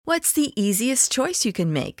What's the easiest choice you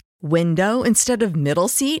can make? Window instead of middle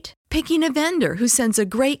seat? Picking a vendor who sends a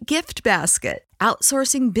great gift basket?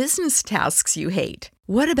 Outsourcing business tasks you hate?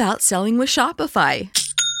 What about selling with Shopify?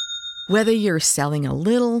 Whether you're selling a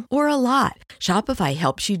little or a lot, Shopify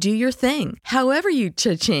helps you do your thing, however you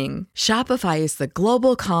cha-ching. Shopify is the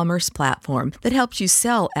global commerce platform that helps you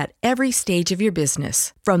sell at every stage of your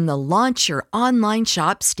business. From the launch your online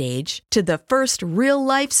shop stage to the first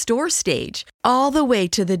real-life store stage, all the way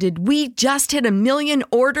to the did we just hit a million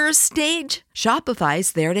orders stage.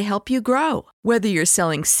 Shopify's there to help you grow. Whether you're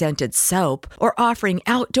selling scented soap or offering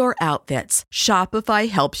outdoor outfits, Shopify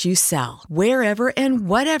helps you sell. Wherever and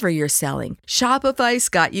whatever you're selling, Shopify's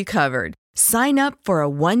got you covered. Sign up for a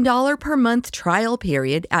 $1 per month trial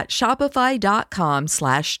period at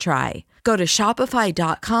shopify.com/try. Go to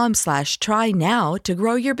shopify.com/try now to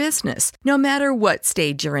grow your business, no matter what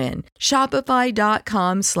stage you're in.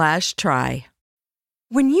 Shopify.com/try.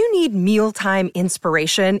 When you need mealtime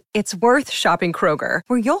inspiration, it's worth shopping Kroger,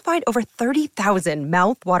 where you'll find over 30,000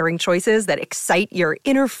 mouth-watering choices that excite your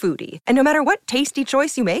inner foodie. And no matter what tasty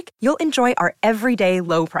choice you make, you'll enjoy our everyday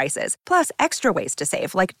low prices, plus extra ways to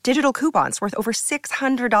save, like digital coupons worth over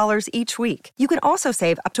 $600 each week. You can also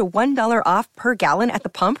save up to $1 off per gallon at the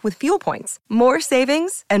pump with fuel points. More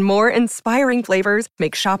savings and more inspiring flavors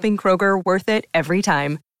make shopping Kroger worth it every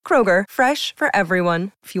time. Kroger, fresh for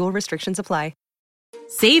everyone. Fuel restrictions apply.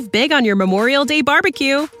 Save big on your Memorial Day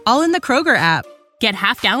barbecue, all in the Kroger app. Get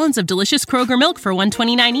half gallons of delicious Kroger milk for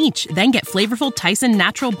 $1.29 each. Then get flavorful Tyson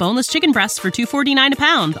natural boneless chicken breasts for $2.49 a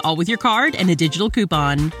pound, all with your card and a digital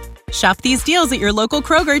coupon. Shop these deals at your local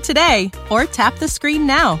Kroger today, or tap the screen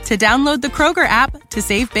now to download the Kroger app to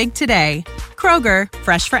save big today. Kroger,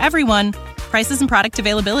 fresh for everyone. Prices and product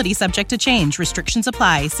availability subject to change. Restrictions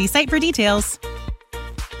apply. See site for details.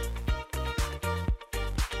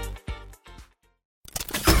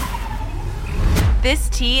 This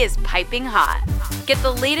tea is piping hot. Get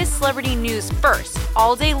the latest celebrity news first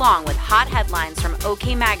all day long with hot headlines from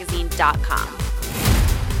OKMagazine.com.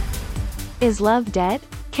 Is love dead?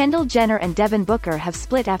 Kendall Jenner and Devin Booker have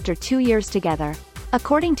split after 2 years together.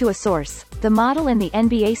 According to a source, the model and the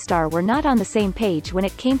NBA star were not on the same page when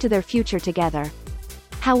it came to their future together.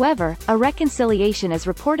 However, a reconciliation is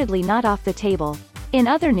reportedly not off the table. In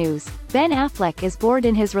other news, Ben Affleck is bored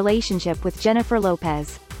in his relationship with Jennifer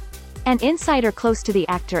Lopez. An insider close to the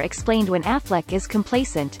actor explained when Affleck is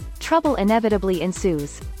complacent, trouble inevitably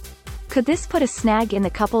ensues. Could this put a snag in the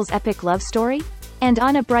couple's epic love story? And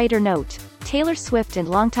on a brighter note, Taylor Swift and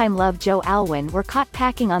longtime love Joe Alwyn were caught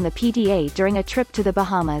packing on the PDA during a trip to the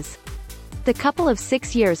Bahamas. The couple of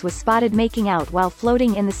 6 years was spotted making out while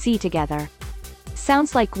floating in the sea together.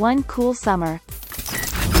 Sounds like one cool summer.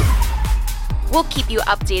 We'll keep you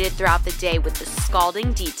updated throughout the day with the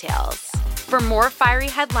scalding details. For more fiery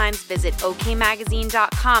headlines, visit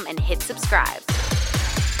OKMagazine.com and hit subscribe.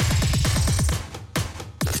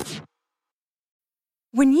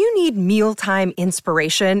 When you need mealtime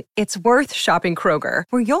inspiration, it's worth shopping Kroger,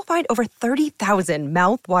 where you'll find over 30,000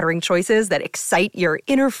 mouth-watering choices that excite your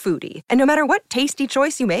inner foodie. And no matter what tasty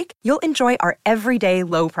choice you make, you'll enjoy our everyday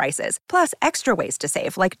low prices, plus extra ways to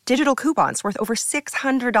save, like digital coupons worth over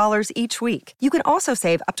 $600 each week. You can also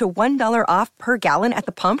save up to $1 off per gallon at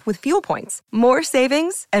the pump with fuel points. More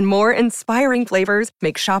savings and more inspiring flavors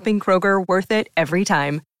make shopping Kroger worth it every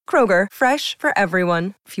time. Kroger, fresh for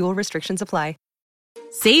everyone. Fuel restrictions apply.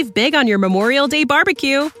 Save big on your Memorial Day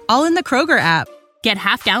barbecue, all in the Kroger app. Get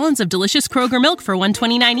half gallons of delicious Kroger milk for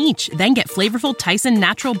 $1.29 each. Then get flavorful Tyson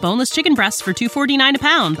natural boneless chicken breasts for $2.49 a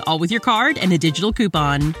pound, all with your card and a digital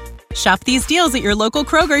coupon. Shop these deals at your local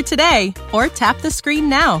Kroger today, or tap the screen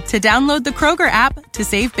now to download the Kroger app to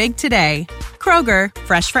save big today. Kroger,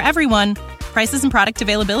 fresh for everyone. Prices and product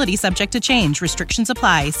availability subject to change. Restrictions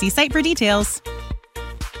apply. See site for details.